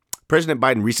President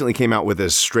Biden recently came out with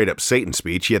his straight-up Satan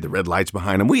speech. He had the red lights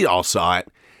behind him. We all saw it.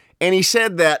 And he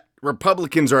said that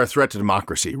Republicans are a threat to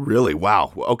democracy. Really?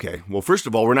 Wow. Okay. Well, first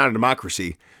of all, we're not a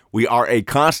democracy. We are a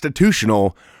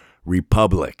constitutional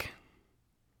republic.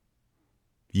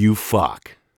 You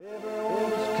fuck.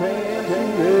 Everyone's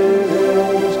canceled.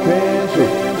 Everyone's canceled.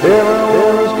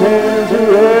 Everyone's canceled.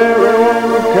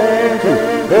 Everyone's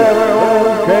canceled.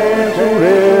 Everyone's canceled.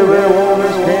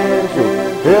 Everyone's canceled. Everyone's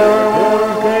canceled. Everyone's canceled.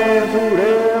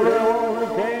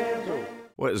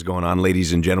 What is going on,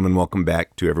 ladies and gentlemen? Welcome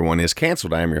back to Everyone is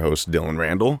Canceled. I am your host, Dylan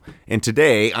Randall. And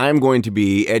today I'm going to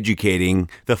be educating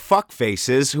the fuck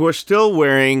faces who are still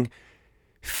wearing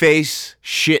face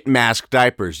shit mask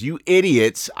diapers. You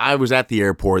idiots. I was at the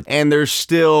airport and they're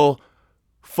still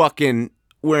fucking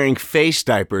wearing face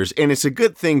diapers. And it's a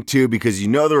good thing too, because you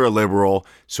know they're a liberal,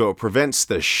 so it prevents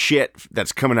the shit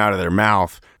that's coming out of their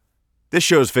mouth. This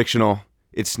show is fictional.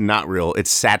 It's not real. It's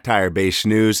satire-based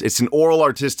news. It's an oral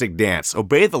artistic dance.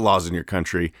 Obey the laws in your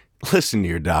country. Listen to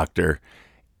your doctor.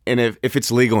 And if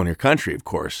it's legal in your country, of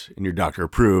course, and your doctor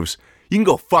approves, you can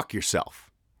go fuck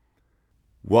yourself.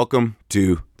 Welcome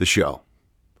to the show.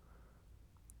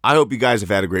 I hope you guys have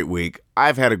had a great week.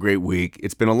 I've had a great week.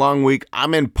 It's been a long week.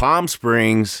 I'm in Palm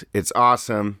Springs. It's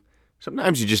awesome.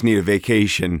 Sometimes you just need a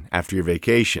vacation after your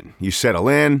vacation. You settle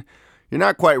in. You're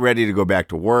not quite ready to go back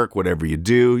to work, whatever you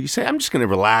do. You say, I'm just going to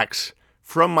relax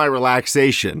from my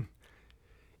relaxation.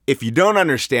 If you don't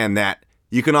understand that,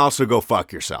 you can also go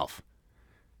fuck yourself.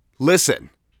 Listen,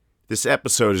 this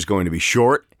episode is going to be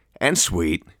short and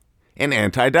sweet and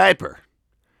anti-diaper.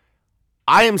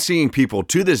 I am seeing people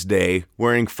to this day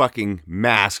wearing fucking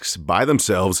masks by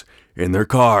themselves in their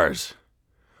cars.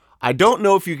 I don't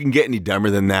know if you can get any dumber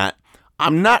than that.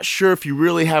 I'm not sure if you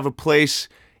really have a place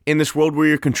in this world where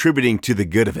you're contributing to the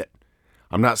good of it.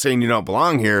 I'm not saying you don't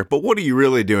belong here, but what are you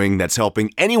really doing that's helping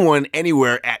anyone,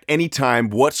 anywhere, at any time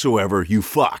whatsoever you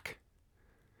fuck?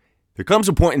 There comes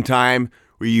a point in time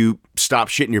where you stop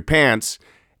shitting your pants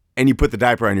and you put the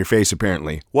diaper on your face,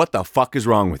 apparently. What the fuck is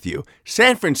wrong with you?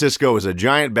 San Francisco is a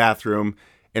giant bathroom,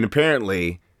 and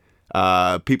apparently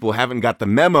people haven't got the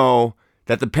memo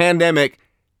that the pandemic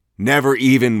never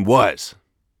even was.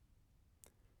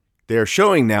 They're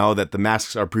showing now that the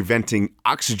masks are preventing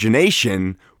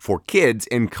oxygenation for kids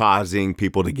and causing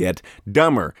people to get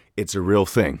dumber. It's a real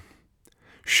thing.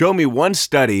 Show me one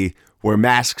study where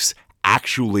masks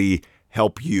actually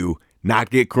help you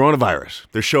not get coronavirus.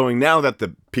 They're showing now that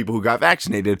the people who got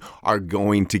vaccinated are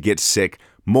going to get sick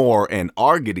more and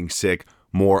are getting sick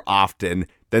more often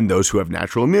than those who have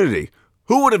natural immunity.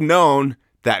 Who would have known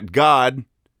that God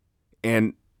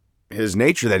and his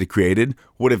nature that he created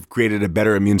would have created a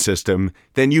better immune system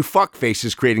than you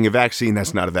fuckfaces creating a vaccine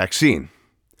that's not a vaccine?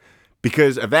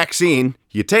 Because a vaccine,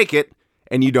 you take it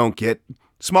and you don't get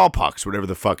smallpox, whatever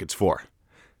the fuck it's for.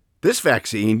 This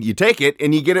vaccine, you take it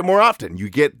and you get it more often. You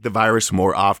get the virus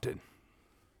more often.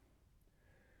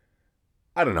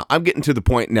 I don't know. I'm getting to the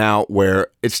point now where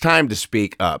it's time to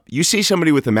speak up. You see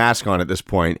somebody with a mask on at this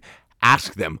point,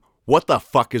 ask them, what the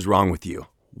fuck is wrong with you?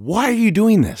 Why are you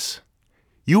doing this?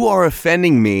 You are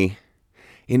offending me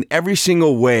in every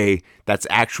single way that's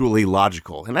actually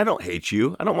logical. And I don't hate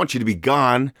you. I don't want you to be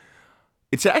gone.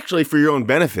 It's actually for your own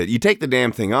benefit. You take the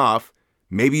damn thing off,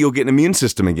 maybe you'll get an immune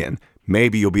system again.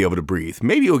 Maybe you'll be able to breathe.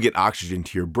 Maybe you'll get oxygen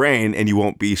to your brain and you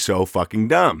won't be so fucking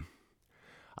dumb.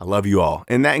 I love you all.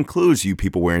 And that includes you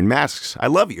people wearing masks. I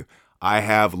love you. I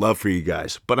have love for you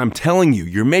guys. But I'm telling you,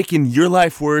 you're making your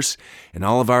life worse and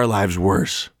all of our lives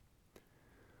worse.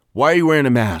 Why are you wearing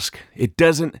a mask? It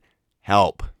doesn't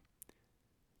help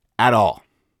at all.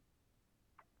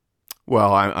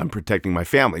 Well, I'm protecting my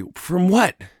family. From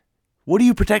what? What are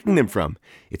you protecting them from?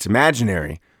 It's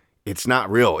imaginary. It's not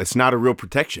real. It's not a real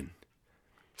protection.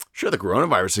 Sure, the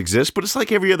coronavirus exists, but it's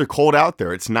like every other cold out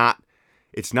there. It's not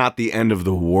the end of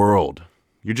the world.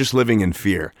 You're just living in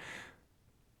fear.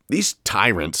 These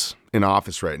tyrants in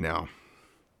office right now,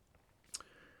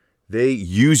 they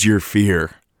use your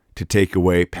fear to take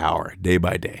away power day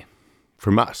by day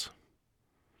from us.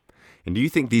 And do you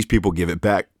think these people give it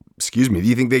back? Do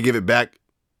you think they give it back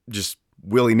just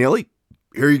willy-nilly?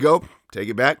 Here you go. Take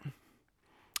it back.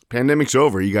 Pandemic's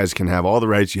over. You guys can have all the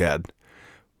rights you had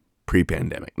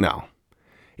pre-pandemic. No,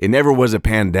 it never was a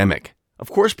pandemic. Of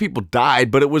course, people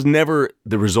died, but it was never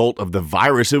the result of the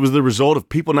virus. It was the result of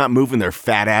people not moving their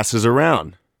fat asses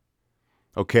around.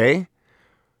 Okay?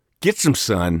 Get some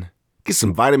sun. Get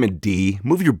some vitamin D,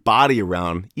 move your body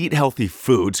around, eat healthy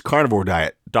foods, carnivore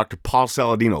diet. Dr. Paul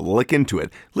Saladino, look into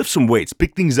it. Lift some weights,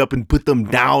 pick things up and put them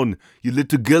down, you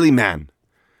little gilly man.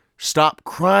 Stop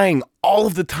crying all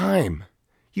of the time.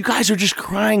 You guys are just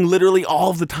crying literally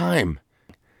all the time.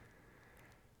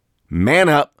 Man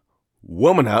up,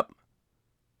 woman up,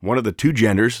 one of the two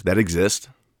genders that exist,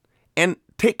 and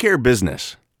take care of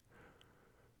business.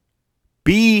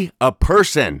 Be a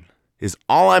person is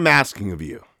all I'm asking of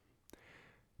you.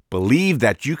 Believe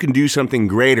that you can do something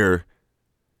greater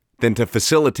than to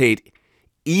facilitate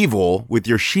evil with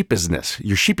your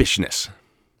sheepishness,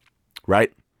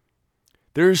 right?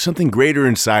 There is something greater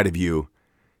inside of you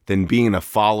than being a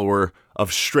follower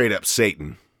of straight up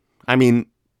Satan. I mean,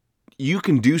 you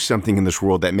can do something in this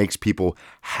world that makes people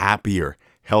happier,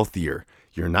 healthier.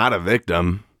 You're not a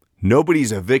victim.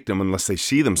 Nobody's a victim unless they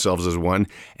see themselves as one.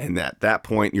 And at that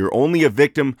point, you're only a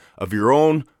victim of your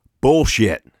own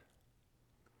bullshit.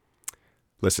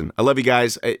 Listen, I love you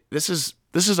guys. This is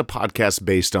a podcast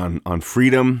based on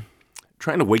freedom,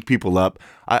 trying to wake people up.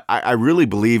 I really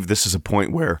believe this is a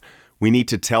point where we need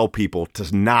to tell people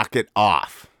to knock it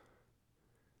off.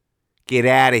 Get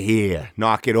out of here.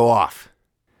 Knock it off.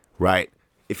 Right?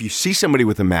 If you see somebody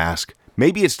with a mask,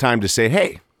 maybe it's time to say,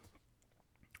 hey,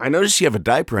 I notice you have a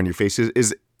diaper on your face.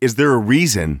 Is there a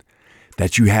reason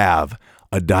that you have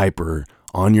a diaper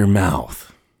on your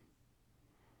mouth?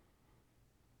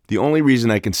 The only reason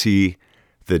I can see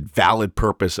the valid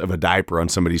purpose of a diaper on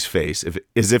somebody's face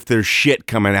is if there's shit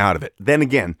coming out of it. Then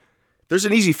again, there's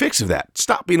an easy fix of that.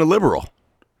 Stop being a liberal.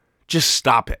 Just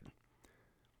stop it.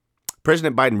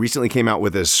 President Biden recently came out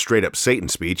with a straight up Satan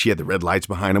speech. He had the red lights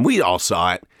behind him. We all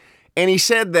saw it. And he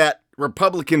said that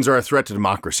Republicans are a threat to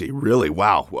democracy. Really?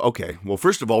 Wow. Okay. Well,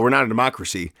 first of all, we're not a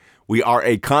democracy. We are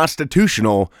a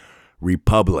constitutional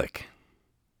republic.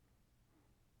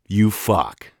 You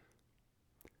fuck.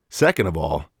 Second of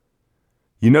all,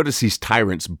 you notice these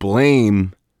tyrants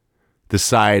blame the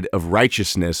side of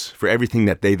righteousness for everything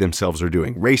that they themselves are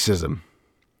doing. Racism,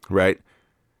 right?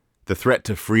 The threat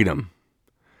to freedom,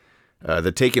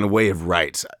 the taking away of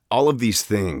rights. All of these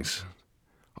things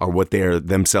are what they are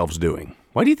themselves doing.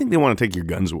 Why do you think they want to take your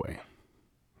guns away?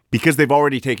 Because they've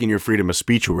already taken your freedom of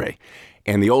speech away.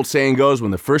 And the old saying goes,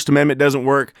 when the First Amendment doesn't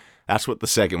work, that's what the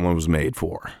second one was made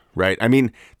for, right? I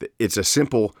mean, it's a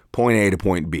simple point A to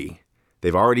point B.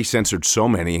 They've already censored so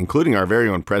many, including our very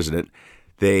own president.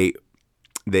 They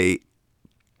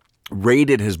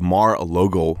raided his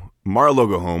Mar-a-Lago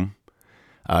home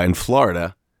in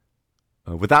Florida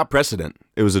without precedent.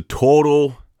 It was a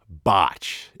total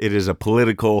botch. It is a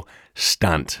political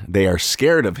stunt. They are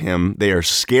scared of him. They are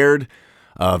scared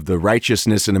of the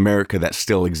righteousness in America that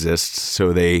still exists,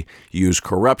 so they use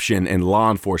corruption and law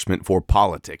enforcement for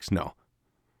politics. No.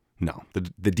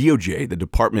 The DOJ, the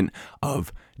Department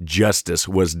of Justice,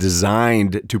 was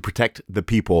designed to protect the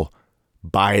people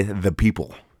by the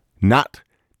people, not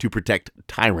to protect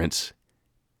tyrants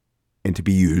and to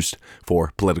be used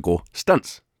for political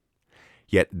stunts.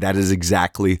 Yet that is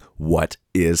exactly what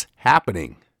is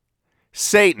happening.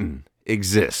 Satan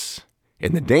exists.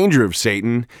 And the danger of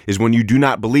Satan is when you do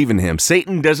not believe in him.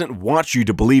 Satan doesn't want you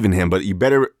to believe in him, but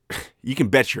you can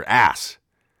bet your ass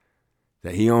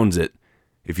that he owns it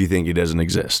if you think he doesn't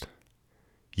exist.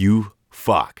 You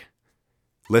fuck.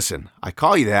 Listen, I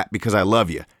call you that because I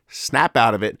love you. Snap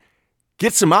out of it,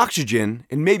 get some oxygen,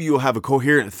 and maybe you'll have a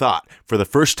coherent thought for the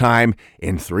first time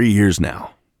in 3 years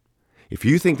now. If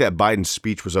you think that Biden's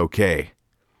speech was okay,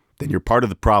 then you're part of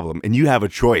the problem, and you have a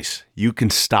choice. You can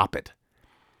stop it.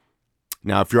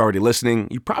 Now, if you're already listening,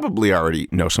 you probably already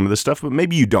know some of this stuff, but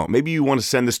maybe you don't. Maybe you want to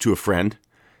send this to a friend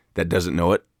that doesn't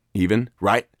know it even,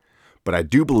 right? But I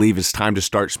do believe it's time to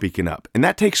start speaking up. And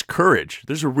that takes courage.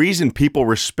 There's a reason people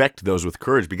respect those with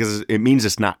courage, because it means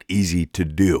it's not easy to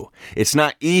do. It's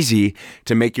not easy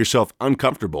to make yourself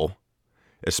uncomfortable,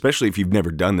 especially if you've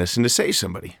never done this, and to say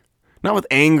somebody. Not with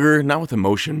anger, not with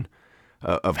emotion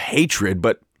of hatred,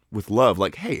 but with love.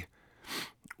 Like, hey,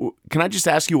 can I just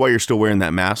ask you why you're still wearing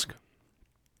that mask?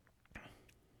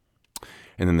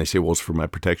 And then they say, well, it's for my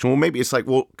protection. Well, maybe it's like,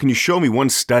 well, can you show me one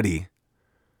study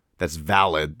that's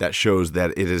valid that shows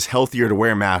that it is healthier to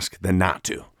wear a mask than not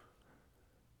to?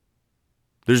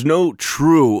 There's no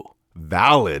true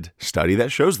valid study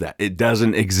that shows that. It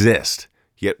doesn't exist.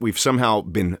 Yet we've somehow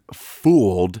been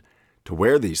fooled to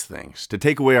wear these things, to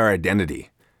take away our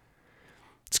identity.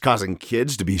 It's causing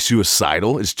kids to be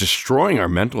suicidal. It's destroying our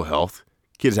mental health.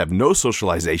 Kids have no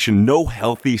socialization, no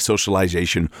healthy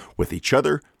socialization with each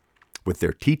other, with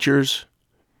their teachers,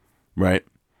 right?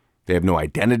 They have no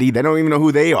identity. They don't even know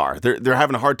who they are. They're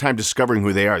having a hard time discovering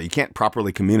who they are. You can't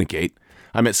properly communicate.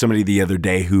 I met somebody the other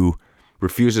day who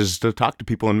refuses to talk to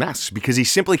people in masks because he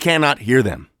simply cannot hear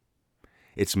them.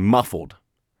 It's muffled.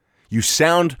 You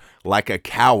sound like a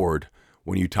coward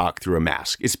when you talk through a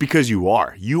mask. It's because you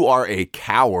are. You are a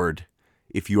coward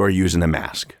if you are using a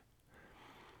mask.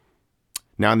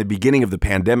 Now, in the beginning of the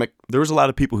pandemic, there was a lot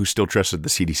of people who still trusted the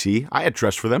CDC. I had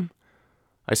trust for them.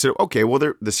 I said, okay, well,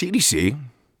 the CDC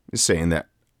is saying that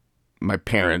my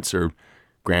parents or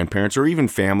grandparents or even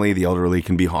family, the elderly,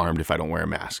 can be harmed if I don't wear a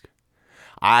mask.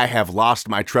 I have lost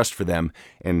my trust for them,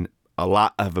 and a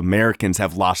lot of Americans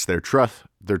have lost their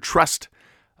trust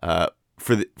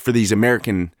for these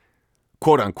American,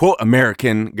 quote unquote,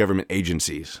 American government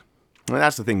agencies. Well,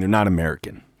 that's the thing; they're not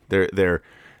American. They're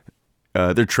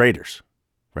traitors,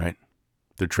 right?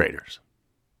 They're traitors,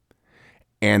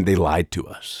 and they lied to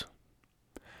us.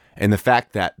 And the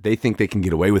fact that they think they can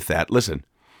get away with that, listen,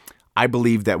 I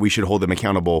believe that we should hold them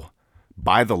accountable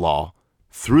by the law,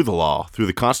 through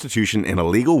the Constitution, in a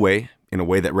legal way, in a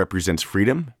way that represents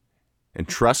freedom and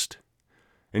trust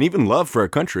and even love for our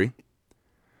country,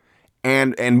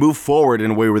 and move forward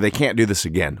in a way where they can't do this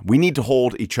again. We need to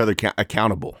hold each other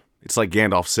accountable. It's like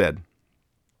Gandalf said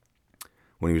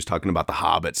when he was talking about the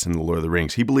hobbits and the Lord of the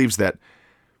Rings. He believes that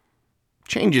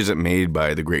change isn't made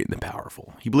by the great and the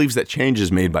powerful. He believes that change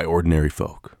is made by ordinary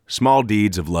folk. Small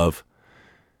deeds of love,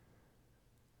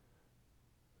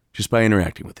 just by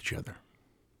interacting with each other.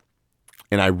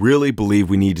 And I really believe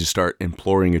we need to start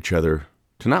imploring each other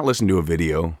to not listen to a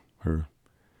video or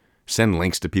send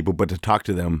links to people, but to talk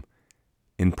to them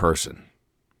in person.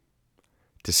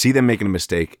 To see them making a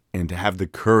mistake and to have the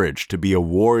courage to be a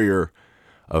warrior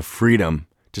of freedom,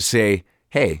 to say,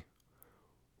 hey,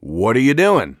 what are you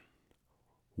doing?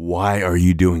 Why are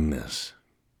you doing this?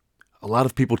 A lot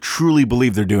of people truly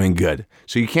believe they're doing good.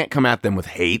 So you can't come at them with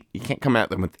hate. You can't come at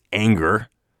them with anger,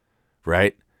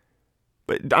 right?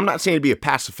 But I'm not saying to be a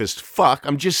pacifist fuck.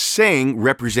 I'm just saying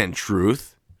represent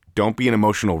truth. Don't be an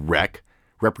emotional wreck.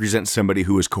 Represent somebody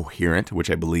who is coherent, which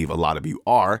I believe a lot of you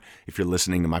are. If you're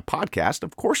listening to my podcast,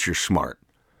 of course you're smart.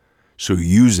 So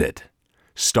use it.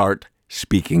 Start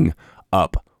speaking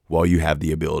up while you have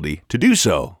the ability to do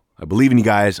so. I believe in you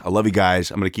guys. I love you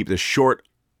guys. I'm going to keep this short.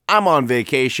 I'm on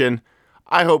vacation.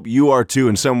 I hope you are too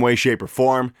in some way, shape, or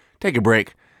form. Take a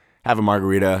break. Have a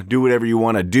margarita. Do whatever you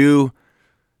want to do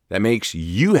that makes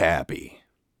you happy.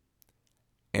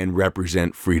 And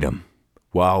represent freedom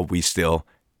while we still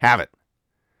have it.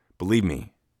 Believe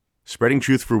me, spreading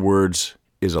truth for words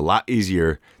is a lot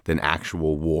easier than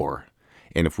actual war.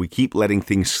 And if we keep letting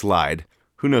things slide,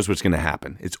 who knows what's going to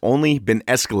happen? It's only been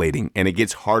escalating, and it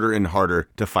gets harder and harder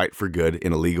to fight for good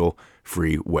in a legal,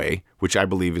 free way, which I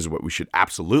believe is what we should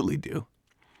absolutely do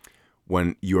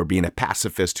when you are being a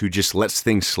pacifist who just lets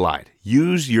things slide.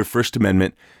 Use your First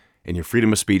Amendment and your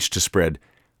freedom of speech to spread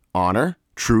honor,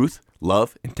 truth,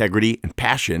 love, integrity, and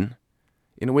passion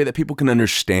in a way that people can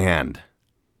understand.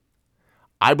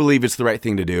 I believe it's the right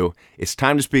thing to do. It's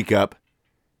time to speak up.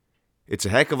 It's a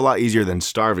heck of a lot easier than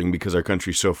starving because our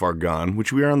country's so far gone,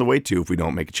 which we are on the way to if we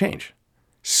don't make a change.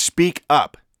 Speak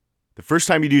up. The first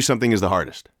time you do something is the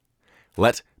hardest.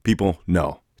 Let people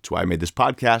know. That's why I made this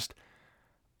podcast.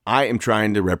 I am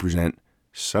trying to represent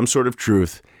some sort of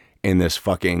truth in this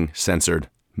fucking censored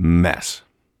mess.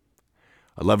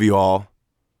 I love you all.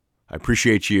 I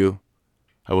appreciate you.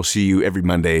 I will see you every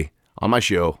Monday on my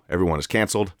show. Everyone is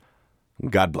canceled.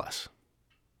 God bless.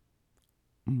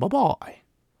 Bye-bye.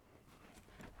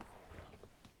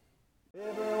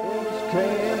 Everyone's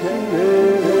canceled.